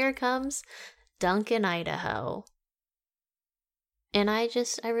then here comes Duncan, Idaho. And I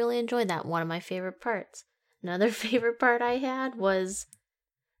really enjoyed that. One of my favorite parts. Another favorite part I had was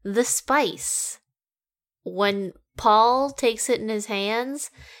the spice. When Paul takes it in his hands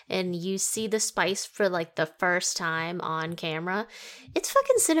and you see the spice for like the first time on camera, it's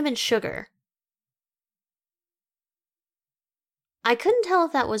fucking cinnamon sugar. I couldn't tell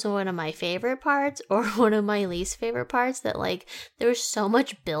if that was one of my favorite parts or one of my least favorite parts, that like there was so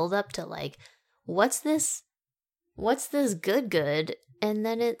much build up to like, what's this good, and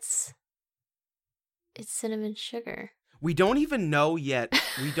then it's cinnamon sugar. We don't even know yet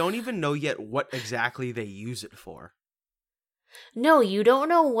what exactly they use it for. No, you don't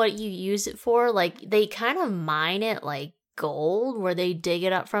know what you use it for. Like, they kind of mine it like gold, where they dig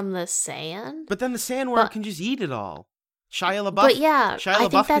it up from the sand. But then the sandworm can just eat it all. Shia LaBeouf. But yeah, Shia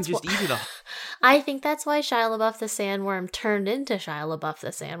LaBeouf can just eat it all. I think that's why Shia LaBeouf the Sandworm turned into Shia LaBeouf the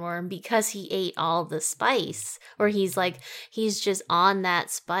Sandworm, because he ate all the spice, or he's just on that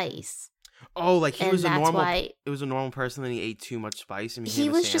spice. Oh, like he was a normal. Why it was a normal person, then he ate too much spice and he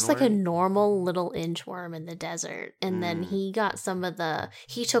was just like a normal little inchworm in the desert, and then he got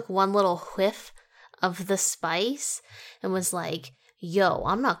he took one little whiff of the spice and was like, yo,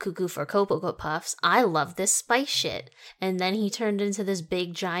 I'm not cuckoo for Cocoa Puffs. I love this spice shit. And then he turned into this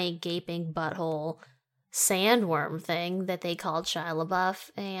big, giant, gaping butthole sandworm thing that they called Shia LaBeouf.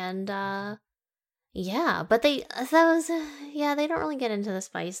 And, yeah, but they don't really get into the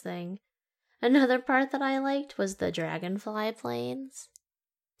spice thing. Another part that I liked was the dragonfly planes.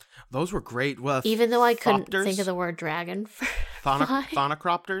 Those were great. Well, even though I couldn't think of the word dragonfly.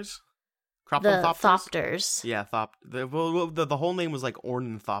 Thonocropters? The Thopters. Yeah, the whole name was like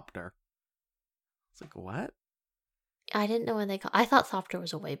Ornithopter. It's like, what? I didn't know what they call. I thought Thopter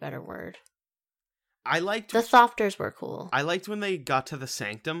was a way better word. I liked... The Thopters were cool. I liked when they got to the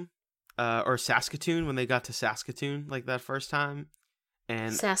Sanctum, or Saskatoon, when they got to Saskatoon, like that first time.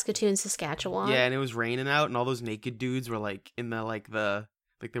 And Saskatoon, Saskatchewan. Yeah, and it was raining out, and all those naked dudes were like in the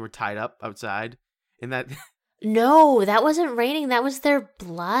they were tied up outside. And that... No, that wasn't raining. That was their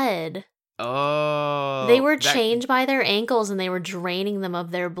blood. Oh. They were chained by their ankles, and they were draining them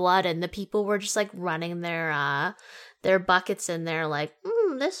of their blood, and the people were just like running their buckets in there like,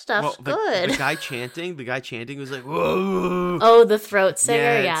 this stuff's good. The guy chanting was like, whoa. Oh, the throat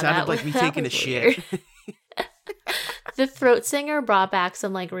singer? Yeah, it sounded like me taking a shit. The throat singer brought back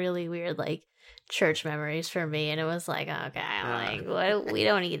some like really weird like church memories for me, and it was like, okay, what? We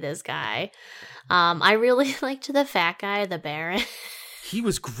don't need this guy. I really liked the fat guy, the Baron. He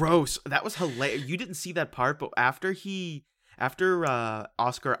was gross. That was hilarious. You didn't see that part, but after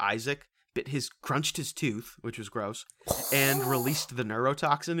Oscar Isaac crunched his tooth, which was gross, and released the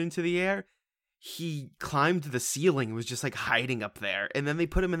neurotoxin into the air, he climbed the ceiling and was just like hiding up there. And then they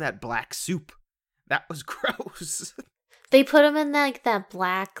put him in that black soup. That was gross. They put him in like that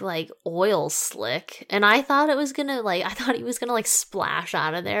black like oil slick, and I thought he was gonna like splash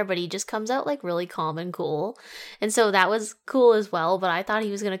out of there, but he just comes out like really calm and cool, and so that was cool as well. But I thought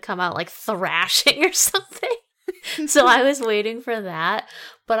he was gonna come out like thrashing or something, so I was waiting for that.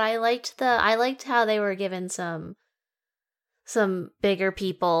 But I liked how they were given some bigger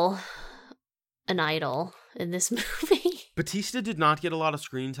people an idol in this movie. Batista did not get a lot of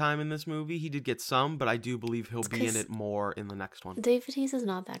screen time in this movie. He did get some, but I do believe he'll be in it more in the next one. Dave Bautista's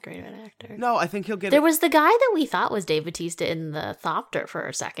not that great of an actor. No, I think he'll get There was the guy that we thought was Dave Bautista in the Thopter for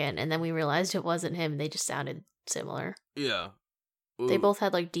a second, and then we realized it wasn't him. They just sounded similar. Yeah. They both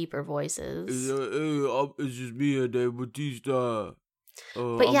had like deeper voices. It's just me and Dave Bautista.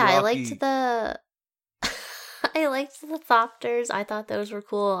 But yeah, I liked the Thopters. I thought those were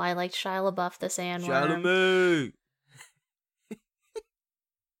cool. I liked Shia LaBeouf, the sandworm. Chalamet.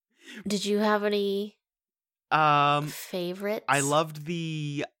 Did you have any favorites? I loved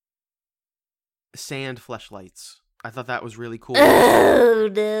the sand fleshlights. I thought that was really cool. Oh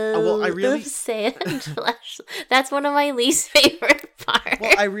no! Well, I really the sand flesh. That's one of my least favorite parts.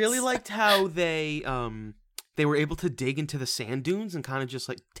 Well, I really liked how they were able to dig into the sand dunes and kind of just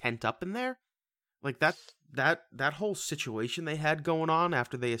like tent up in there, like that whole situation they had going on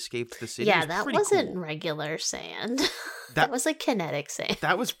after they escaped the city. Yeah, that wasn't cool. regular sand. That was like kinetic sand.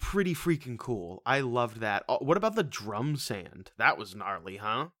 That was pretty freaking cool. I loved that. Oh, what about the drum sand? That was gnarly,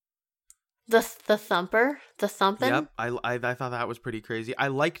 huh? The thumper, the thumping. Yep, I thought that was pretty crazy. I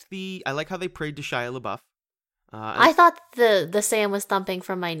like how they prayed to Shia LaBeouf. I thought the sand was thumping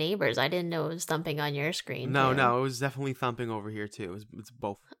from my neighbors. I didn't know it was thumping on your screen. No, it was definitely thumping over here too. It's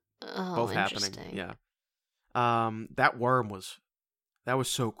both happening. Yeah. That worm was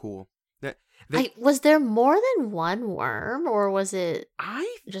so cool. Was there more than one worm, or was it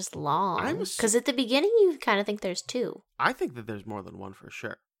just long? Because at the beginning you kind of think there's two. I think that there's more than one for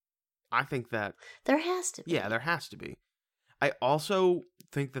sure. I think that there has to be. Yeah, there has to be. I also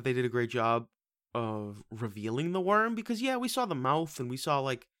think that they did a great job of revealing the worm, because we saw the mouth and we saw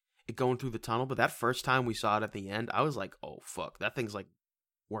like it going through the tunnel, but that first time we saw it at the end, I was like, oh fuck, that thing's like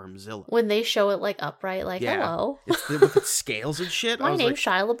Wormzilla. When they show it like upright, like hello, with its scales and shit. My name's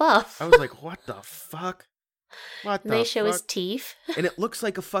Shia LaBeouf. I was like, what the fuck? They show his teeth, and it looks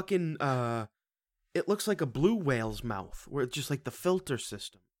like a fucking it looks like a blue whale's mouth, where it's just like the filter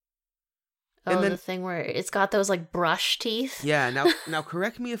system. Oh, and then, the thing where it's got those like brush teeth. Yeah. Now,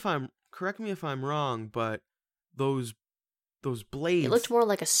 correct me if I'm wrong, but those blades. It looked more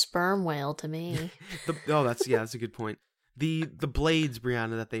like a sperm whale to me. That's a good point. The blades,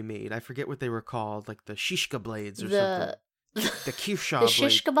 Brianna, that they made, I forget what they were called, like the shishka blades or something. The kirsha blades. The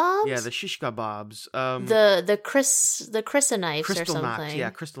shish kebabs? Yeah, the shish kebabs. The chrysoknives or something. Knocks, yeah,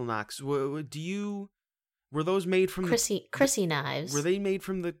 crystal knocks. Were those made from Chrissy knives? Were they made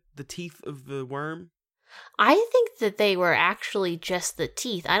from the teeth of the worm? I think that they were actually just the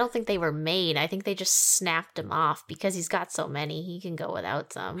teeth. I don't think they were made. I think they just snapped him off because he's got so many. He can go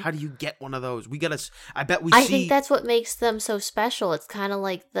without some. How do you get one of those? I bet we I see. think that's what makes them so special. It's kind of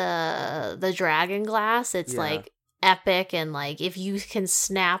like the dragon glass. It's like epic, and like if you can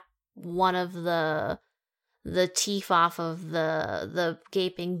snap one of the teeth off of the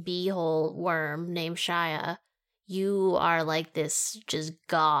gaping beehole worm named Shia, you are like this just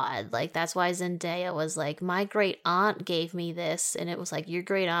god. Like that's why Zendaya was like, my great aunt gave me this, and it was like, your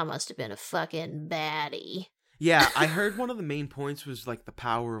great aunt must have been a fucking baddie. Yeah, I heard one of the main points was like the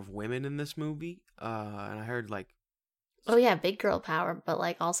power of women in this movie. And I heard like, oh yeah, big girl power, but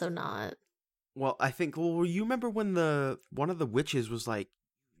like also not. Well, I think. Well, you remember when one of the witches was like,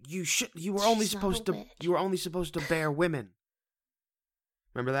 you were only supposed to bear women.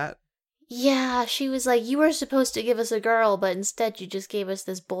 Remember that? Yeah, she was like, you were supposed to give us a girl, but instead you just gave us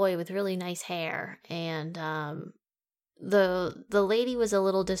this boy with really nice hair. And the lady was a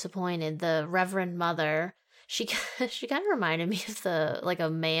little disappointed. The Reverend Mother, she kind of reminded me of a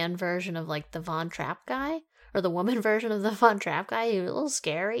man version of like the Von Trapp guy, or the woman version of the Von Trapp guy. He was a little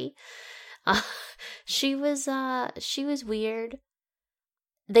scary. She was weird.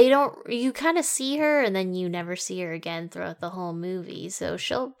 You kind of see her and then you never see her again throughout the whole movie. So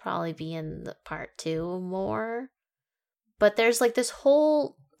she'll probably be in the part 2 more. But there's like this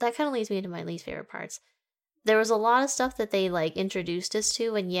whole, that kind of leads me into my least favorite parts. There was a lot of stuff that they like introduced us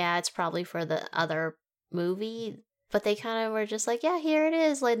to, and yeah, it's probably for the other movie, but they kind of were just like, yeah, here it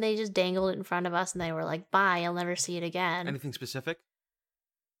is. Like they just dangled it in front of us and they were like, bye, I'll never see it again. Anything specific?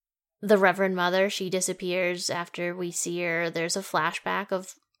 The Reverend Mother, she disappears after we see her. There's a flashback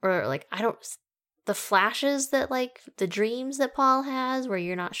the flashes that like the dreams that Paul has where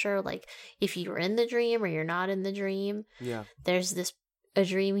you're not sure like if you were in the dream or you're not in the dream. Yeah. There's a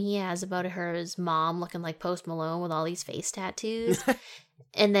dream he has about his mom looking like Post Malone with all these face tattoos.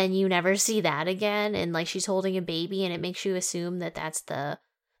 And then you never see that again. And like she's holding a baby and it makes you assume that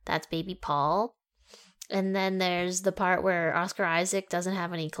that's baby Paul. And then there's the part where Oscar Isaac doesn't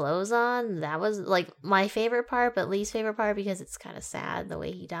have any clothes on. That was like my favorite part, but least favorite part because it's kind of sad the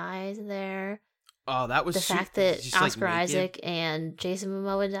way he dies there. Oh, that was the fact that Oscar Isaac and Jason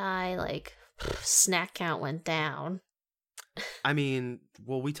Momoa die. Like snack count went down. I mean,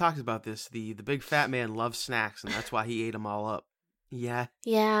 well, we talked about this. The big fat man loves snacks, and that's why he ate them all up. Yeah.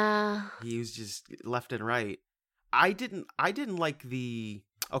 Yeah. He was just left and right. I didn't like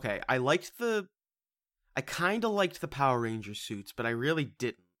okay, I kind of liked the Power Ranger suits, but I really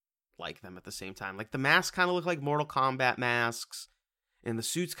didn't like them at the same time. Like, the masks kind of look like Mortal Kombat masks, and the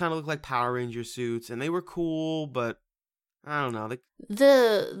suits kind of look like Power Ranger suits, and they were cool, but I don't know.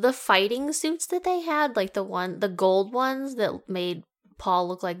 The fighting suits that they had, like the gold ones that made Paul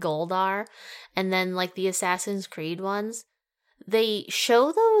look like Goldar, and then like the Assassin's Creed ones, they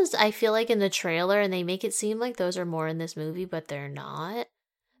show those, I feel like, in the trailer, and they make it seem like those are more in this movie, but they're not.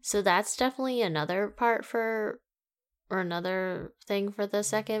 So that's definitely another part another thing for the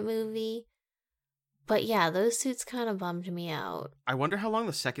second movie. But yeah, those suits kind of bummed me out. I wonder how long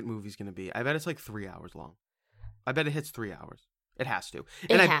the second movie's going to be. I bet it's like 3 hours long. I bet it hits 3 hours. It has to.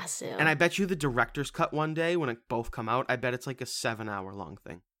 It has to. And I bet you the director's cut one day when it both come out, I bet it's like a 7-hour long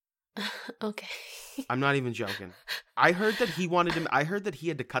thing. Okay. I'm not even joking. I heard that he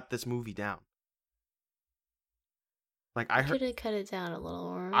had to cut this movie down. Like I heard, could have cut it down a little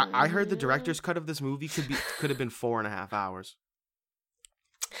more. I heard the director's cut of this movie could have been 4.5 hours.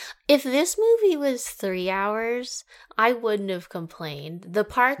 If this movie was 3 hours, I wouldn't have complained. The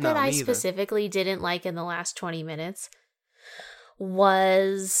part that I specifically didn't like in the last 20 minutes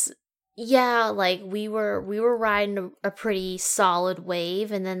was, yeah, like we were riding a pretty solid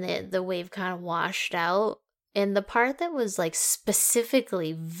wave, and then the wave kind of washed out. And the part that was like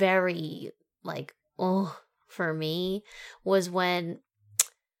specifically very like, oh, for me was when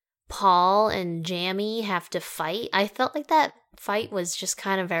Paul and Jamie have to fight. I felt like that fight was just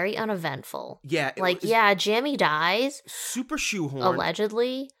kind of very uneventful. Yeah. Yeah, Jamie dies. Super shoehorned.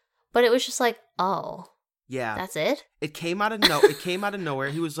 Allegedly. But it was just like, oh. Yeah. That's it? It came out of nowhere.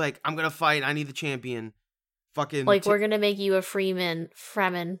 He was like, I'm going to fight. I need the champion. Fucking. Like, we're going to make you a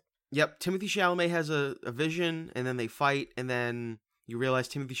Fremen. Yep. Timothy Chalamet has a vision, and then they fight, and then you realize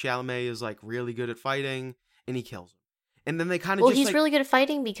Timothy Chalamet is like really good at fighting, and he kills him. And then they kind of he's really good at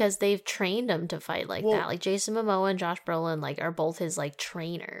fighting because they've trained him to fight that. Like Jason Momoa and Josh Brolin like are both his like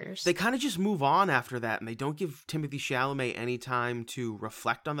trainers. They kind of just move on after that, and they don't give Timothy Chalamet any time to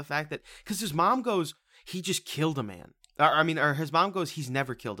reflect on the fact that, because his mom goes, he just killed a man. Or his mom goes, he's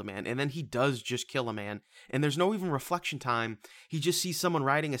never killed a man. And then he does just kill a man. And there's no even reflection time. He just sees someone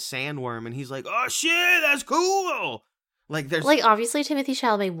riding a sandworm and he's like, oh shit, that's cool. Like, there's. Like, obviously, Timothée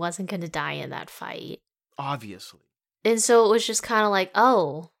Chalamet wasn't going to die in that fight. Obviously. And so it was just kind of like,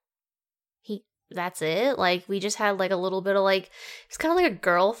 oh, that's it? Like, we just had, like, a little bit of, like, it's kind of like a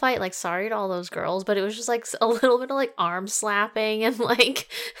girl fight. Like, sorry to all those girls, but it was just, like, a little bit of, like, arm slapping and, like,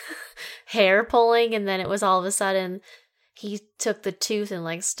 hair pulling. And then it was all of a sudden, he took the tooth and,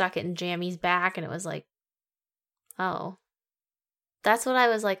 like, stuck it in Jammy's back. And it was like, oh. That's what I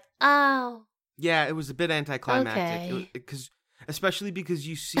was like, oh. Yeah, it was a bit anticlimactic. Okay. Especially because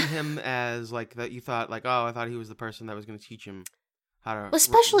you see him as, like, that you thought, like, oh, I thought he was the person that was going to teach him how to...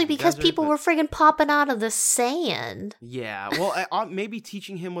 Especially because people were friggin' popping out of the sand. Yeah, well, maybe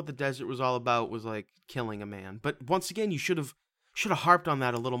teaching him what the desert was all about was, like, killing a man. But once again, you should have harped on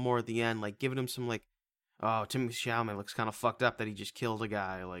that a little more at the end, like, giving him some, like, oh, Timothée Chalamet looks kind of fucked up that he just killed a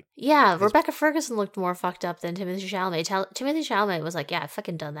guy, like... Yeah, Rebecca Ferguson looked more fucked up than Timothée Chalamet. Timothée Chalamet was like, yeah, I've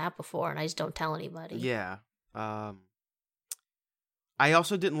fucking done that before, and I just don't tell anybody. Yeah, I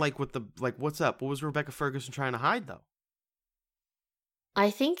also didn't like what's up? What was Rebecca Ferguson trying to hide, though? I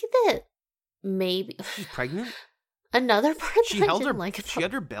think that maybe... She's pregnant? Another part she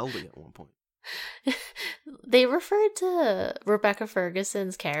had her belly at one point. They referred to Rebecca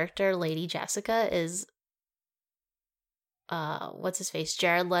Ferguson's character, Lady Jessica, as... what's his face?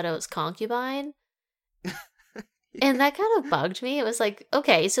 Jared Leto's concubine. And that kind of bugged me. It was like,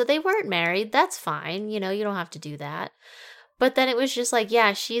 okay, so they weren't married. That's fine. You know, you don't have to do that. But then it was just like,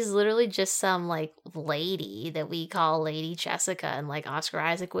 yeah, she's literally just some, like, lady that we call Lady Jessica. And, like, Oscar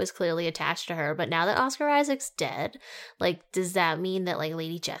Isaac was clearly attached to her. But now that Oscar Isaac's dead, like, does that mean that, like,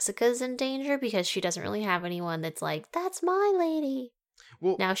 Lady Jessica's in danger? Because she doesn't really have anyone that's like, that's my lady.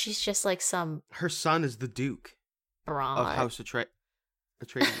 Well, now she's just, like, some... Her son is the Duke. Broad. Of House Atreides.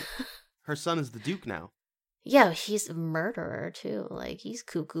 Her son is the Duke now. Yeah, he's a murderer, too. Like, he's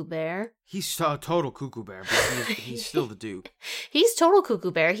Cuckoo Bear. He's a total Cuckoo Bear, but he's still the Duke. He's total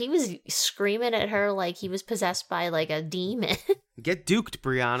Cuckoo Bear. He was screaming at her like he was possessed by, like, a demon. Get duked,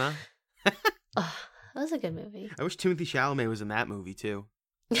 Brianna. Oh, that was a good movie. I wish Timothée Chalamet was in that movie, too.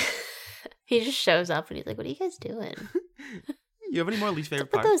 He just shows up and he's like, what are you guys doing? You have any more least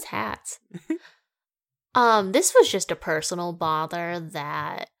favorite parts? Put those hats. This was just a personal bother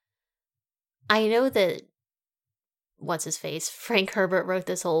that I know that what's his face? Frank Herbert wrote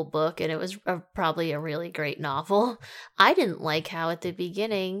this whole book and it was probably a really great novel. I didn't like how at the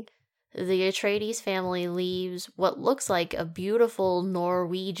beginning the Atreides family leaves what looks like a beautiful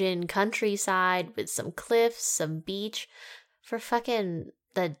Norwegian countryside with some cliffs, some beach for fucking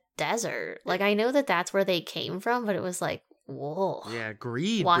the desert. Like, I know that that's where they came from, but it was like, whoa. Yeah,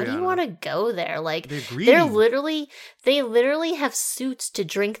 greed. Why Brianna. do you want to go there? Like, they literally have suits to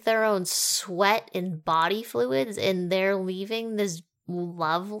drink their own sweat and body fluids, and they're leaving this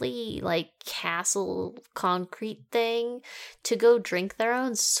lovely, like, castle concrete thing to go drink their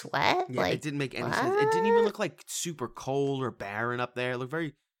own sweat. Yeah, like, it didn't make any sense. It didn't even look like super cold or barren up there. It looked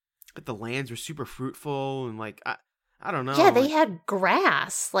but the lands were super fruitful and, like, I don't know. Yeah, they had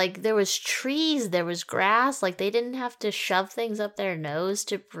grass. Like, there was trees, there was grass. Like, they didn't have to shove things up their nose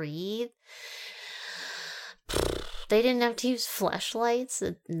to breathe. They didn't have to use fleshlights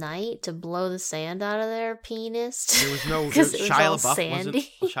at night to blow the sand out of their penis. There was no... Because it was all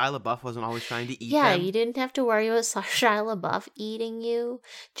sandy. Shia LaBeouf wasn't always trying to eat Yeah, them. you didn't have to worry about Shia LaBeouf eating you.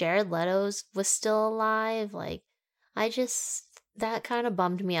 Jared Leto's was still alive. Like, that kind of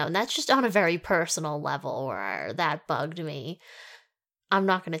bummed me out. And that's just on a very personal level where that bugged me. I'm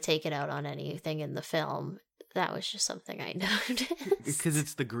not going to take it out on anything in the film. That was just something I noticed. Because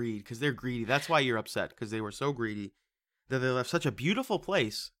it's the greed. Because they're greedy. That's why you're upset. Because they were so greedy that they left such a beautiful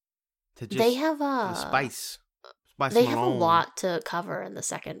place to just... They have the Spice. Spice They Malone. have a lot to cover in the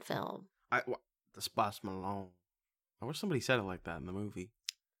second film. The Spice Malone. I wish somebody said it like that in the movie.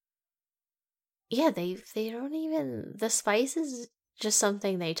 Yeah, they don't even... The spice is just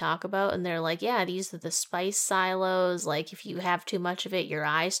something they talk about, and they're like, yeah, these are the spice silos. Like, if you have too much of it, your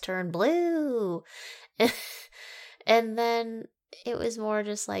eyes turn blue. And then it was more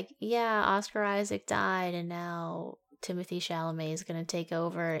just like, yeah, Oscar Isaac died, and now Timothée Chalamet is going to take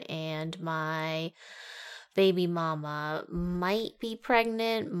over, and my baby mama might be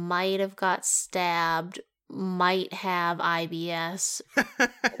pregnant, might have got stabbed, might have IBS,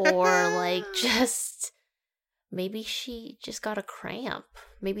 or like just maybe she just got a cramp.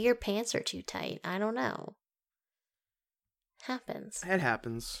 Maybe your pants are too tight. I don't know. Happens. It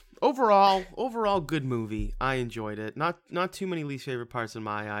happens. Overall good movie. I enjoyed it. Not too many least favorite parts in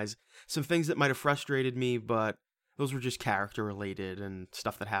my eyes. Some things that might have frustrated me, but Those were just character related and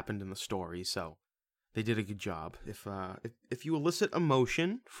stuff that happened in the story, so they did a good job. If you elicit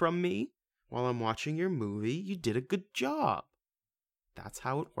emotion from me while I'm watching your movie, you did a good job. That's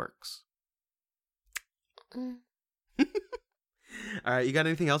how it works. All right, you got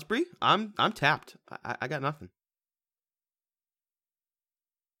anything else, Bree? I'm tapped. I got nothing.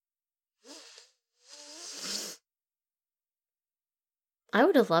 I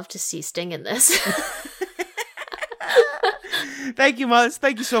would have loved to see Sting in this. Thank you, Muzz.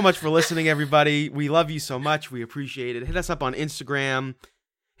 Thank you so much for listening, everybody. We love you so much. We appreciate it. Hit us up on Instagram.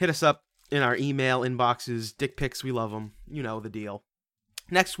 Hit us up in our email inboxes. Dick pics, we love them. You know the deal.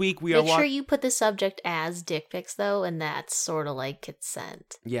 Next week, we are... Make sure you put the subject as dick pics, though, and that's sort of like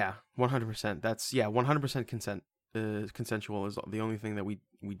consent. Yeah, 100%. That's, 100% consent. Consensual is the only thing that we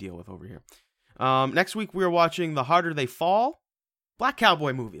deal with over here. Next week, we are watching The Harder They Fall. Black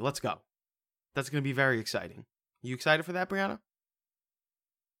Cowboy movie. Let's go. That's going to be very exciting. You excited for that, Brianna?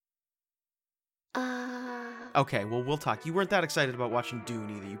 Okay, well, we'll talk. You weren't that excited about watching Dune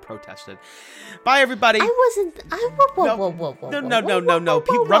either. You protested. Bye, everybody. I wasn't. No.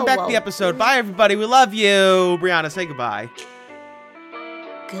 Pete, run back the episode. Bye, everybody. We love you. Brianna, say goodbye.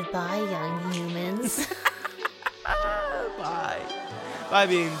 Goodbye, young humans. Bye. Bye,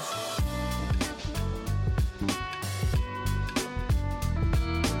 Beans.